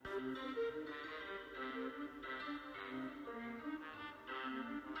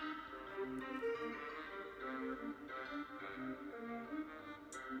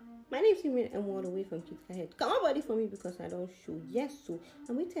name is Imran. I'm all the way from Critical Health. Come on, body for me because I don't show. Yes, so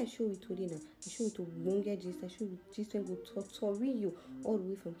I'm waiting. I show it today now. I show it to longer gist. I show it gist when go talk you all the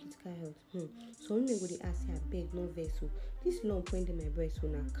way from Critical Health. So when go the ask I beg no vessel. This lump when in my breast so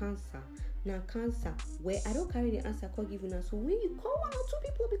now cancer. Now cancer where I don't carry the answer call give you now. So when you call 1 or 2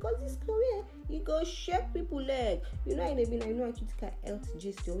 people because this career you go shake people leg. You know they been I know Critical Health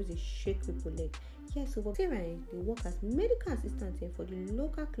gist they always shake people leg. Yes, so but Sarah, they work as medical assistant for the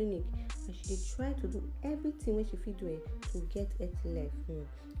local clinic, and she try to do everything when she feel doing to get healthy life. And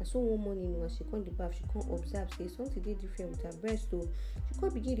so one morning, when she come the bath, she come observe say something dey different with her breast. So she come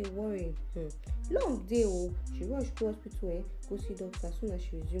begin to worry. Long day, she rush go hospital, go see doctor as soon as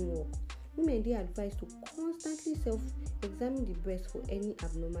she resume work. Women dey advised to constantly self-examine the breast for any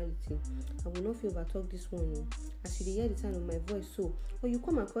abnormality. I will not feel overtalk this one. As you hear the sound of my voice, so when you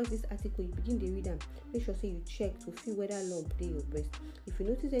come across this article, you begin to read them. Make sure say you check to feel whether lump dey your breast. If you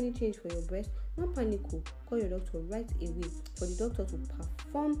notice any change for your breast, no panic. Call your doctor right away for the doctor to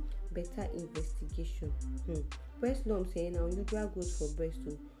perform better investigation. Breast lumps now unusual growth for breast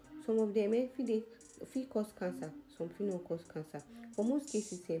too. Some of them fit cause cancer, some fit not cause cancer. For most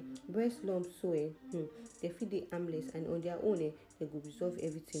cases, breast lumps they fit dey harmless and on their own they go resolve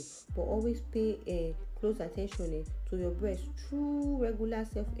everything. But always pay close attention to your breast through regular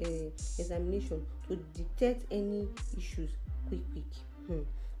self-examination to detect any issues quick.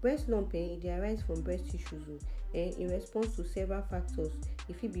 Breast lump they arise from breast tissues in response to several factors.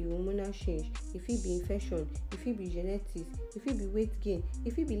 If it be hormonal change, if it be infection, if it be genetics, if it be weight gain,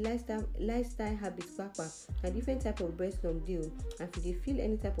 if it be lifestyle habits, and different type of breast lump deal. And if you feel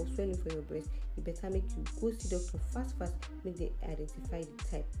any type of swelling for your breast, you better make you go see doctor fast, make they identify the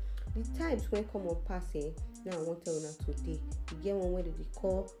type. The types when come on pass now I want to tell you today. You get one where they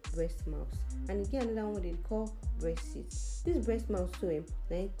call breast mouse, and you get another one they call breast cyst. This breast mouse na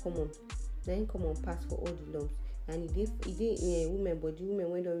common pass for all the lumps, and it dey women body, women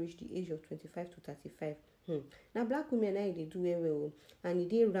when don't reach the age of 25 to 35. Now black women now they do well, and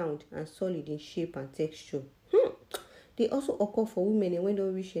they round and solid in shape and texture. They also occur for women when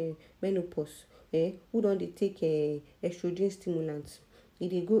don't reach menopause, who don't they take estrogen stimulants.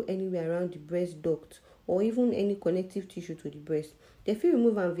 They go anywhere around the breast duct or even any connective tissue to the breast. They feel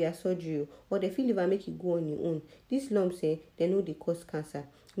remove them via surgery or they feel even make it go on your own. These lumps they know they cause cancer,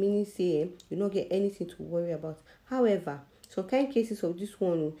 meaning say you don't get anything to worry about. However, some kind of cases of this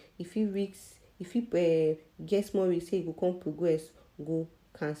one, if it get small risk, say it go come progress, go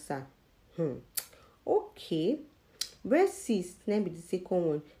cancer. Okay. Breast cyst now be the second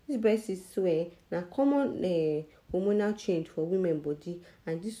one. This breast cyst na common hormonal change for women body,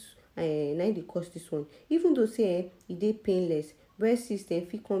 and this now they cause this one. Even though say it dey painless, breast cyst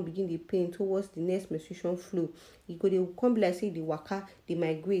fit come begin the pain towards the next menstruation flow. It go dey come be like say the waka they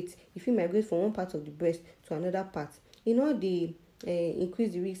migrate. If you migrate from one part of the breast to another part, they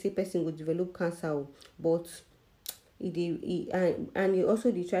increase the risk say person will develop cancer, but it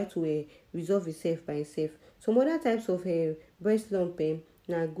also they try to resolve itself by itself. Some other types of breast lump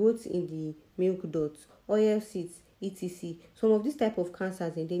now growth in the milk duct, oil seeds, etc. Some of these type of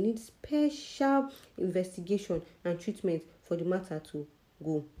cancers they need special investigation and treatment for the matter to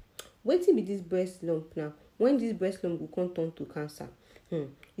go. Wetin be this breast lump now? When this breast lump will come turn to cancer,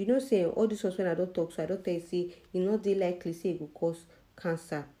 say all this ones when I don't talk, so I don't tell you say it not dey likely say it will cause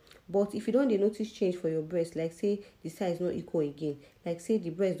cancer. But if you don't notice change for your breast, like say the size not equal again, like say the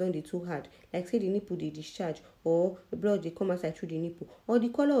breast don't dey too hard, like say the nipple they discharge, or the blood they come outside through the nipple, or the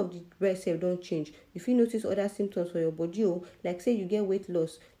color of the breast self don't change. If you notice other symptoms for your body, like say you get weight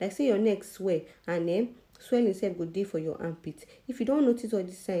loss, like say your neck swell, and swelling self go dey for your armpit. If you don't notice all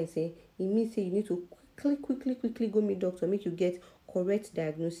these signs, it means say you need to quickly go meet doctor, make you get correct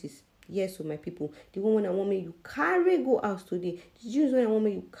diagnosis. Yes, so my people, the one when I want me you carry go house today. Did you use when I want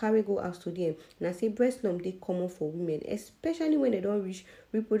me you carry go house today? And I say breast lump they common for women, especially when they don't reach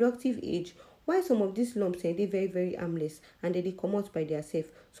reproductive age. Why some of these lumps they very, very harmless and they come out by themselves.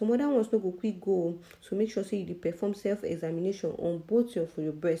 Some other ones no go quick go. So make sure say you perform self-examination on both for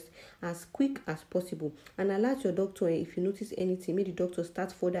your breast as quick as possible. And alert your doctor if you notice anything. Make the doctor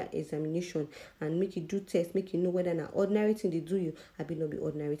start further examination and make you do test, make you know whether an ordinary thing they do you, I be not be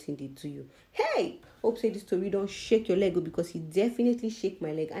ordinary thing they do you. Hey! Hope say this story don't shake your leg because he definitely shake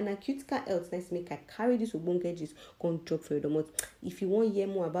my leg. And a Critical Health nice make I carry this ogbonge gist come drop for your domot. If you want to hear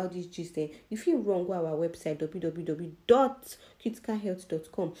more about this gist, if you run go our website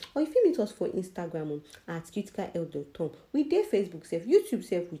www.criticalhealth.com critical.com, or if you meet us for Instagram at criticalhealth.com. We dey Facebook sef, YouTube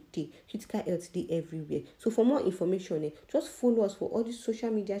sef, we dey Critical Health dey everywhere. So for more information, just follow us for all these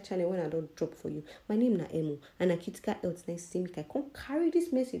social media channel when I don't drop for you. My name na Emo, and na Critical Health. Nice to see me. I come carry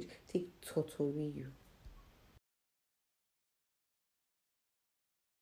this message take tutorial you.